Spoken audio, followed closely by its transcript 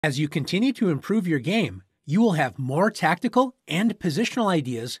As you continue to improve your game, you will have more tactical and positional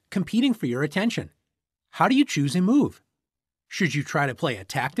ideas competing for your attention. How do you choose a move? Should you try to play a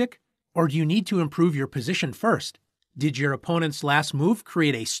tactic, or do you need to improve your position first? Did your opponent's last move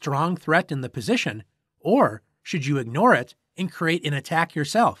create a strong threat in the position, or should you ignore it and create an attack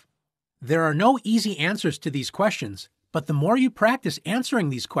yourself? There are no easy answers to these questions, but the more you practice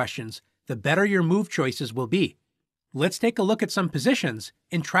answering these questions, the better your move choices will be. Let's take a look at some positions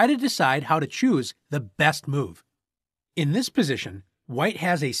and try to decide how to choose the best move. In this position, white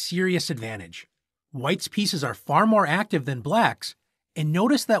has a serious advantage. White's pieces are far more active than black's, and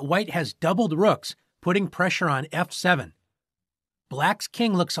notice that white has doubled rooks, putting pressure on f7. Black's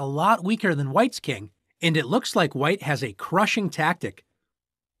king looks a lot weaker than white's king, and it looks like white has a crushing tactic.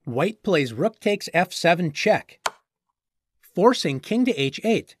 White plays rook takes f7 check, forcing king to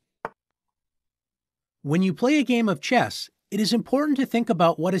h8. When you play a game of chess, it is important to think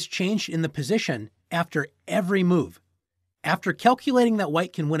about what has changed in the position after every move. After calculating that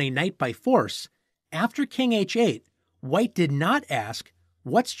white can win a knight by force, after king h8, white did not ask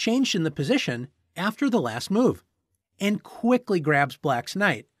what's changed in the position after the last move, and quickly grabs black's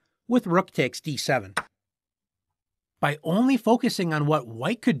knight with rook takes d7. By only focusing on what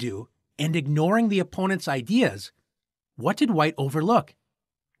white could do and ignoring the opponent's ideas, what did white overlook?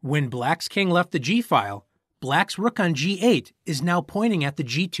 When black's king left the g-file, black's rook on g8 is now pointing at the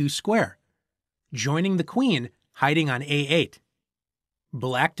g2 square, joining the queen hiding on a8.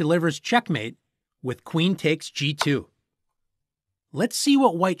 Black delivers checkmate with queen takes g2. Let's see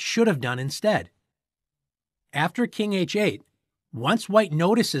what white should have done instead. After king h8, once white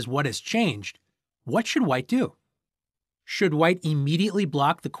notices what has changed, what should white do? Should white immediately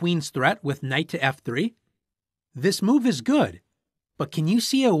block the queen's threat with knight to f3? This move is good, but can you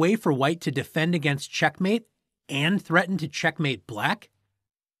see a way for white to defend against checkmate and threaten to checkmate black?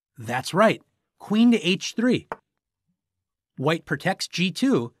 That's right, queen to h3. White protects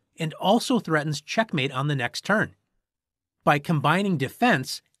g2 and also threatens checkmate on the next turn. By combining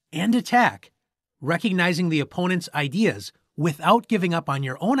defense and attack, recognizing the opponent's ideas without giving up on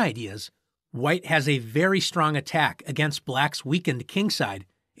your own ideas, white has a very strong attack against black's weakened kingside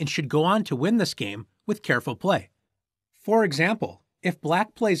and should go on to win this game with careful play. For example, if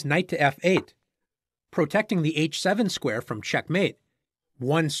black plays knight to f8, protecting the h7 square from checkmate,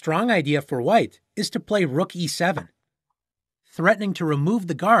 one strong idea for white is to play rook e7, threatening to remove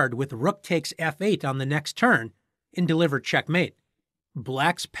the guard with rook takes f8 on the next turn and deliver checkmate.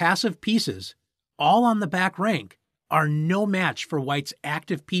 Black's passive pieces, all on the back rank, are no match for white's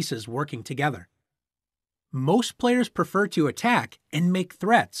active pieces working together. Most players prefer to attack and make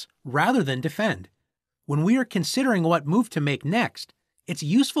threats rather than defend. When we are considering what move to make next, it's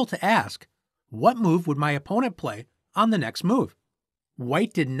useful to ask, what move would my opponent play on the next move?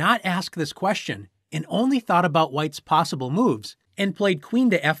 White did not ask this question and only thought about white's possible moves and played queen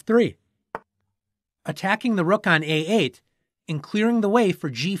to f3, attacking the rook on a8 and clearing the way for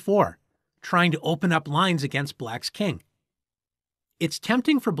g4, trying to open up lines against black's king. It's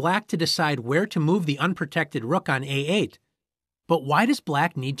tempting for black to decide where to move the unprotected rook on a8, but why does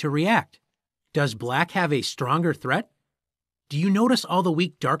black need to react? Does black have a stronger threat? Do you notice all the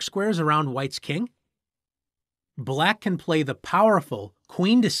weak dark squares around white's king? Black can play the powerful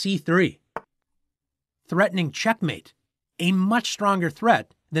queen to c3, threatening checkmate, a much stronger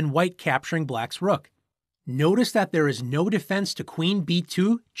threat than white capturing black's rook. Notice that there is no defense to queen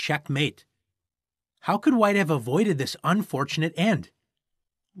b2 checkmate. How could white have avoided this unfortunate end?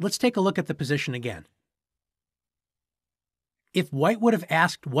 Let's take a look at the position again. If white would have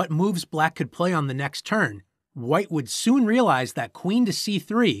asked what moves black could play on the next turn, white would soon realize that queen to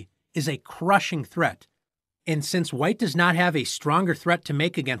c3 is a crushing threat. And since white does not have a stronger threat to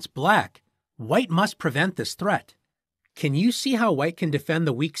make against black, white must prevent this threat. Can you see how white can defend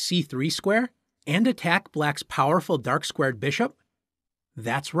the weak c3 square and attack black's powerful dark squared bishop?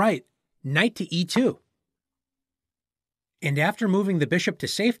 That's right, knight to e2. And after moving the bishop to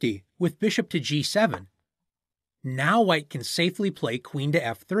safety with bishop to g7, now white can safely play queen to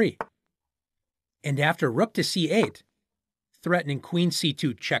f3. And after rook to c8, threatening queen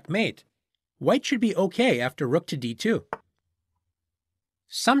c2 checkmate, white should be okay after rook to d2.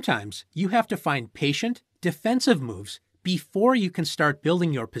 Sometimes you have to find patient, defensive moves before you can start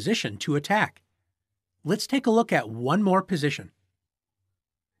building your position to attack. Let's take a look at one more position.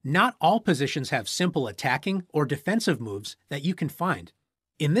 Not all positions have simple attacking or defensive moves that you can find.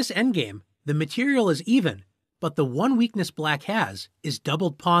 In this endgame, the material is even, but the one weakness black has is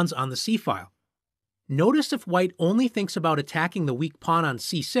doubled pawns on the c-file. Notice if white only thinks about attacking the weak pawn on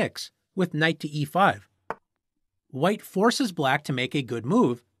c6 with knight to e5. White forces black to make a good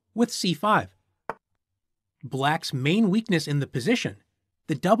move with c5. Black's main weakness in the position,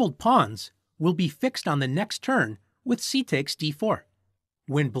 the doubled pawns, will be fixed on the next turn with c takes d4,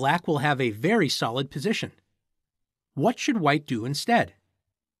 when black will have a very solid position. What should white do instead?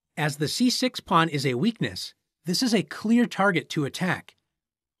 As the c6 pawn is a weakness, this is a clear target to attack.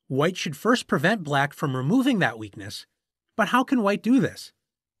 White should first prevent black from removing that weakness, but how can white do this?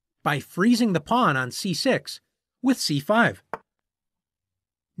 By freezing the pawn on c6 with c5.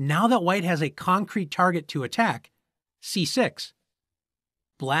 Now that white has a concrete target to attack, c6,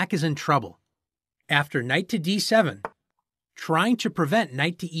 black is in trouble. After knight to d7, trying to prevent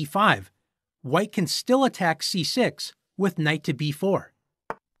knight to e5, white can still attack c6 with knight to b4.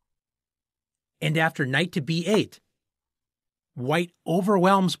 And after knight to b8, white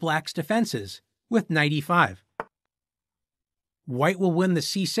overwhelms black's defenses with knight e5. White will win the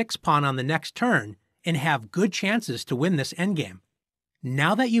c6 pawn on the next turn and have good chances to win this endgame.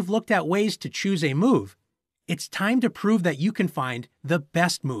 Now that you've looked at ways to choose a move, it's time to prove that you can find the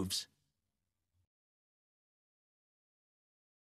best moves.